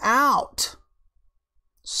sold out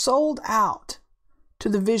to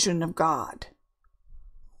the vision of God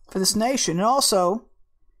for this nation and also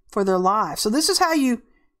for their lives. So this is how you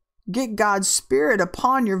get God's Spirit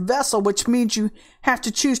upon your vessel, which means you have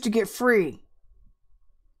to choose to get free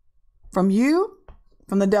from you,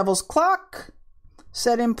 from the devil's clock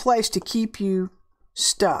set in place to keep you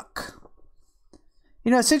stuck.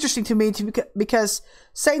 You know, it's interesting to me because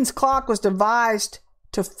Satan's clock was devised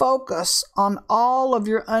to focus on all of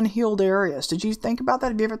your unhealed areas. Did you think about that?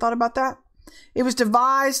 Have you ever thought about that? It was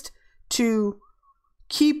devised to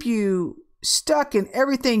keep you stuck in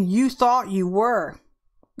everything you thought you were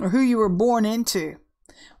or who you were born into,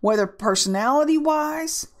 whether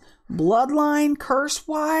personality-wise, bloodline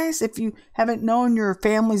curse-wise. If you haven't known your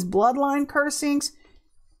family's bloodline cursings,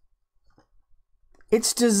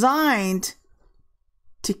 it's designed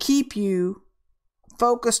to keep you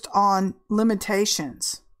focused on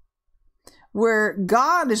limitations, where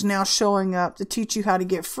God is now showing up to teach you how to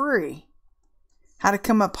get free, how to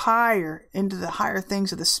come up higher into the higher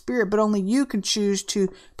things of the Spirit, but only you can choose to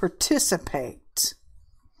participate.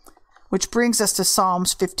 Which brings us to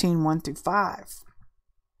Psalms 15, 1 through 5,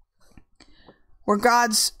 where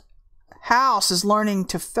God's house is learning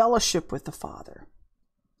to fellowship with the Father.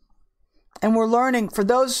 And we're learning, for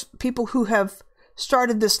those people who have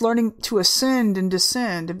started this learning to ascend and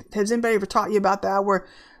descend. Has anybody ever taught you about that, where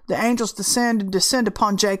the angels descend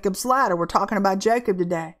upon Jacob's ladder? We're talking about Jacob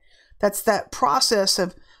today. That's that process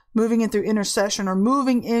of moving in through intercession or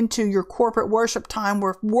moving into your corporate worship time,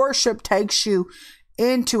 where worship takes you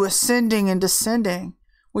into ascending and descending,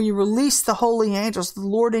 where you release the holy angels. The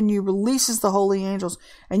Lord in you releases the holy angels,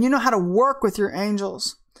 and you know how to work with your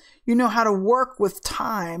angels. You know how to work with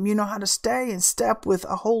time. You know how to stay in step with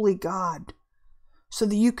a holy God, so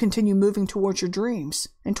that you continue moving towards your dreams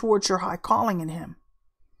and towards your high calling in Him.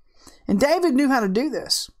 And David knew how to do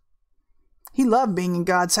this. He loved being in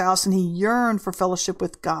God's house, and he yearned for fellowship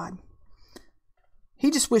with God. He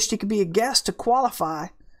just wished he could be a guest to qualify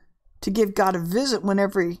to give God a visit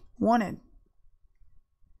whenever he wanted.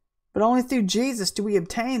 But only through Jesus do we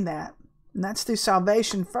obtain that. And that's through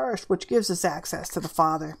salvation first, which gives us access to the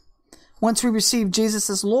Father. Once we receive Jesus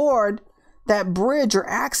as Lord, that bridge or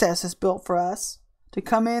access is built for us to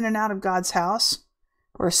come in and out of God's house,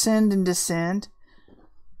 or ascend and descend,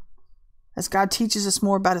 as God teaches us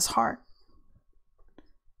more about His heart.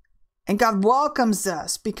 And God welcomes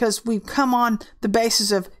us because we've come on the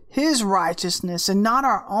basis of His righteousness and not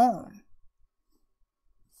our own.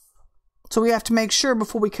 So we have to make sure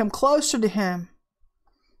before we come closer to Him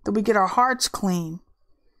that we get our hearts clean,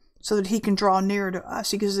 so that He can draw nearer to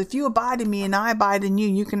us. Because if you abide in me and I abide in you,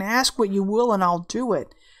 you can ask what you will and I'll do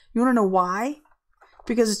it. You want to know why?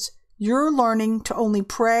 Because you're learning to only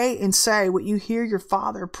pray and say what you hear your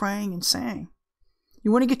Father praying and saying.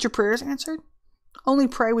 You want to get your prayers answered? Only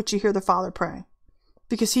pray what you hear the Father pray.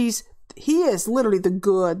 Because He is literally the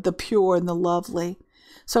good, the pure, and the lovely.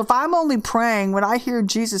 So if I'm only praying when I hear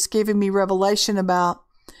Jesus giving me revelation about,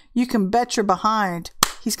 you can bet your behind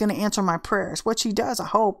He's going to answer my prayers, which He does, I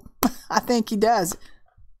hope. I think He does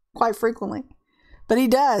quite frequently. But He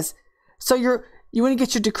does. So you want to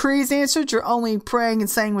get your decrees answered, you're only praying and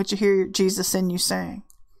saying what you hear Jesus in you saying.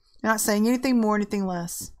 You're not saying anything more, anything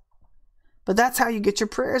less. But that's how you get your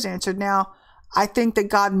prayers answered. Now, I think that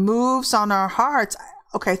God moves on our hearts.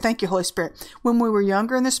 Okay, thank you, Holy Spirit. When we were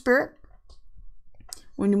younger in the Spirit,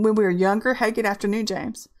 when we were younger, hey, good afternoon,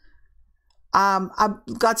 James.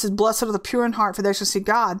 God says, blessed are the pure in heart, for they shall see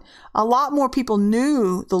God. A lot more people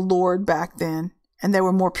knew the Lord back then, and they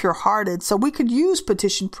were more pure-hearted. So we could use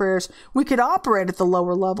petition prayers. We could operate at the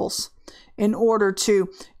lower levels in order to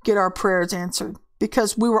get our prayers answered,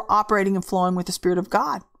 because we were operating and flowing with the Spirit of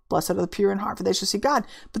God. Blessed are the pure in heart, for they shall see God.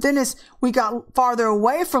 But then as we got farther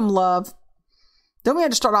away from love, then we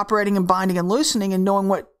had to start operating and binding and loosening and knowing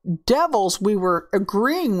what devils we were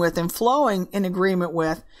agreeing with and flowing in agreement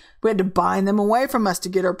with. We had to bind them away from us to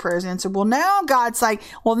get our prayers answered. Well, now God's like,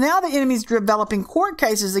 well, now the enemy's developing court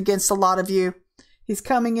cases against a lot of you. He's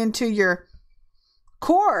coming into your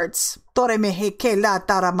courts. And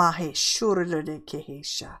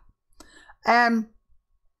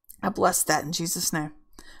I bless that in Jesus' name.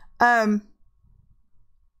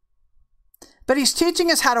 But But he's teaching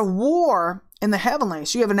us how to war in the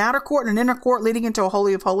heavenlies. You have an outer court and an inner court leading into a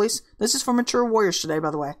holy of holies. This is for mature warriors today, by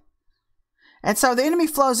the way. And so the enemy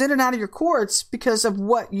flows in and out of your courts because of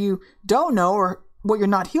what you don't know or what you're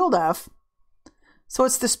not healed of. So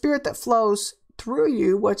it's the spirit that flows through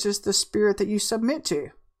you, which is the spirit that you submit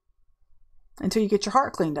to until you get your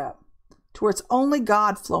heart cleaned up, to where it's only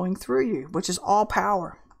God flowing through you, which is all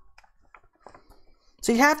power.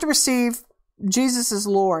 So you have to receive Jesus as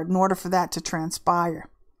Lord in order for that to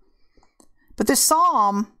transpire. But this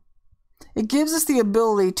psalm, it gives us the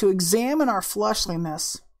ability to examine our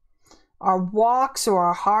fleshliness, our walks or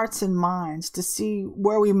our hearts and minds, to see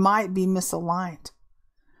where we might be misaligned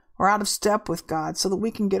or out of step with God, so that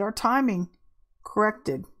we can get our timing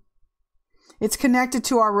corrected. It's connected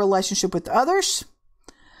to our relationship with others.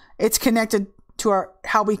 It's connected to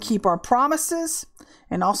how we keep our promises,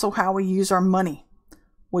 and also how we use our money,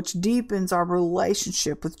 which deepens our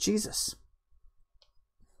relationship with Jesus.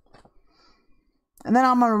 And then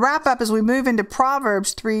I'm going to wrap up as we move into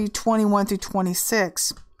Proverbs 3:21 through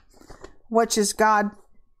 26, which is God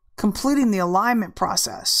completing the alignment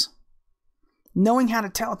process, knowing how to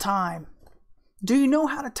tell time. Do you know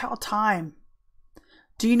how to tell time?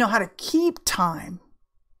 Do you know how to keep time?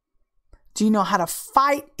 Do you know how to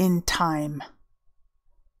fight in time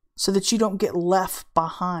so that you don't get left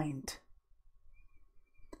behind?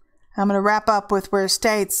 I'm going to wrap up with where it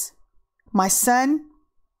states, "My son,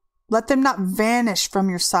 let them not vanish from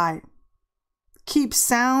your sight. Keep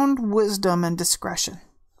sound wisdom and discretion,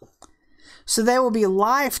 so they will be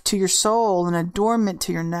life to your soul and adornment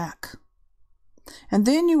to your neck. And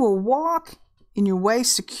then you will walk in your way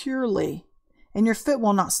securely, and your foot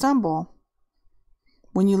will not stumble.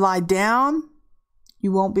 When you lie down,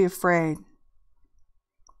 you won't be afraid.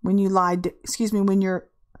 When you lie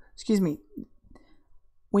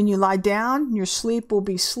down, your sleep will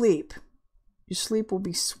be sleep. Your sleep will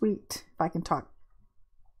be sweet," if I can talk.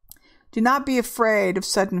 "Do not be afraid of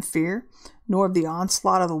sudden fear, nor of the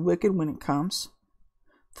onslaught of the wicked when it comes.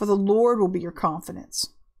 For the Lord will be your confidence,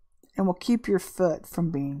 and will keep your foot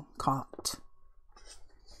from being caught."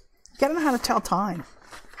 You gotta know how to tell time.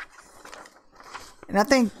 And I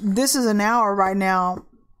think this is an hour right now.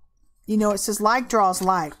 You know, it says like draws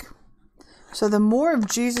like. So the more of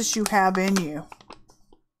Jesus you have in you,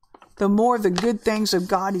 the more of the good things of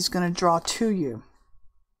God He's going to draw to you.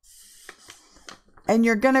 And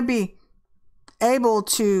you're going to be able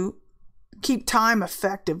to keep time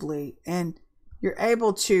effectively, and you're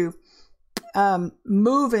able to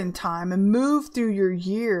move in time and move through your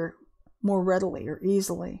year more readily or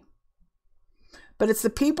easily. But it's the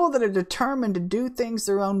people that are determined to do things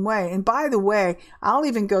their own way. And by the way, I'll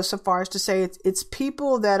even go so far as to say it's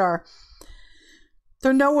people that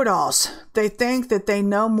they're know-it-alls. They think that they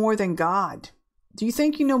know more than God. Do you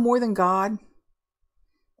think you know more than God?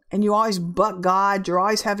 And you always buck God. You're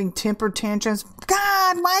always having temper tantrums.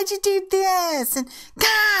 "God, why'd you do this?" And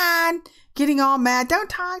 "God," getting all mad. "Don't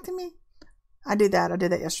talk to me." I did that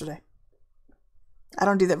yesterday. I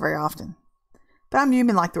don't do that very often. But I'm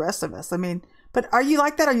human like the rest of us. I mean, but are you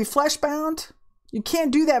like that? Are you flesh bound? You can't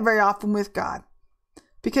do that very often with God.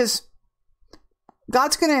 Because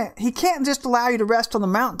He can't just allow you to rest on the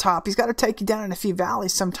mountaintop. He's got to take you down in a few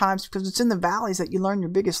valleys sometimes, because it's in the valleys that you learn your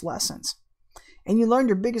biggest lessons. And you learn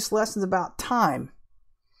your biggest lessons about time,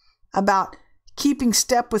 about keeping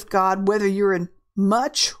step with God, whether you're in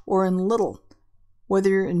much or in little, whether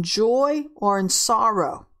you're in joy or in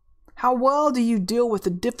sorrow. How well do you deal with the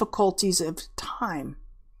difficulties of time?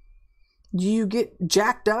 Do you get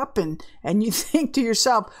jacked up and you think to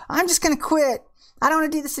yourself, "I'm just going to quit. I don't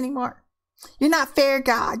want to do this anymore. You're not fair,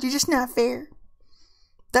 God. You're just not fair."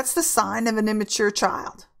 That's the sign of an immature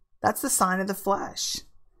child. That's the sign of the flesh.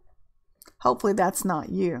 Hopefully that's not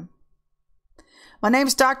you. My name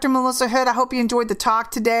is Dr. Melissa Hood. I hope you enjoyed the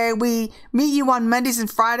talk today. We meet you on Mondays and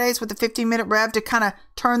Fridays with a 15-minute rev to kind of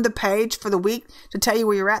turn the page for the week, to tell you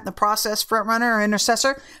where you're at in the process, front runner or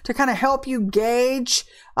intercessor, to kind of help you gauge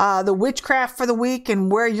the witchcraft for the week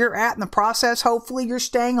and where you're at in the process. Hopefully you're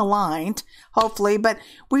staying aligned. Hopefully. But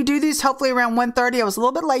we do these hopefully around 1:30. I was a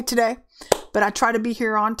little bit late today, but I try to be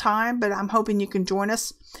here on time, but I'm hoping you can join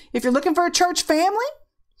us. If you're looking for a church family,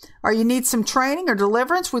 or you need some training or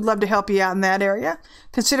deliverance, we'd love to help you out in that area.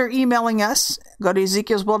 Consider emailing us. Go to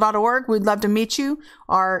ezekielsworld.org. We'd love to meet you.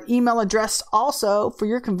 Our email address also, for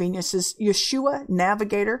your convenience, is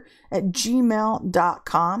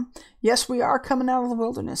yeshuanavigator@gmail.com. Yes, we are coming out of the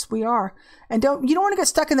wilderness. We are. And you don't want to get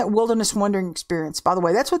stuck in that wilderness wandering experience. By the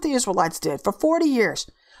way, that's what the Israelites did for 40 years.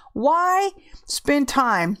 Why spend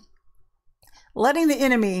time letting the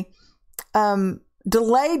enemy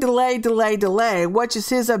delay, which is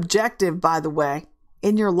his objective, by the way,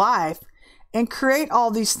 in your life, and create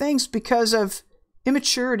all these things because of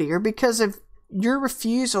immaturity or because of your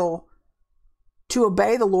refusal to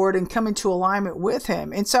obey the Lord and come into alignment with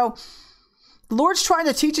him. And so the Lord's trying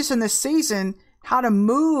to teach us in this season how to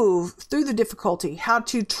move through the difficulty, how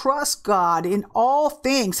to trust God in all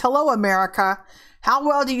things. Hello, America. How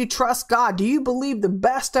well do you trust God? Do you believe the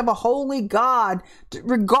best of a holy God,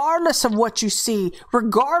 regardless of what you see,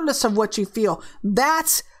 regardless of what you feel?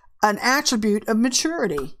 That's an attribute of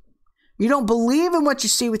maturity. You don't believe in what you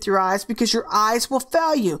see with your eyes because your eyes will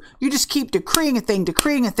fail you. You just keep decreeing a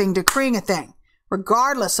thing,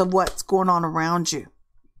 regardless of what's going on around you.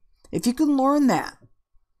 If you can learn that,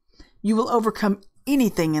 you will overcome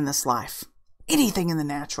anything in this life, anything in the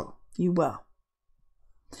natural. You will.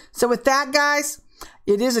 So with that, guys,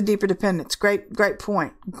 it is a deeper dependence. Great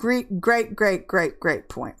point. Great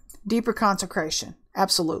point. Deeper consecration.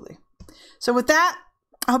 Absolutely. So with that,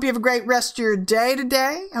 I hope you have a great rest of your day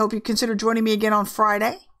today. I hope you consider joining me again on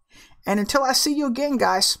Friday. And until I see you again,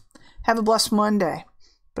 guys, have a blessed Monday.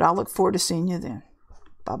 But I'll look forward to seeing you then.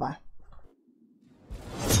 Bye-bye.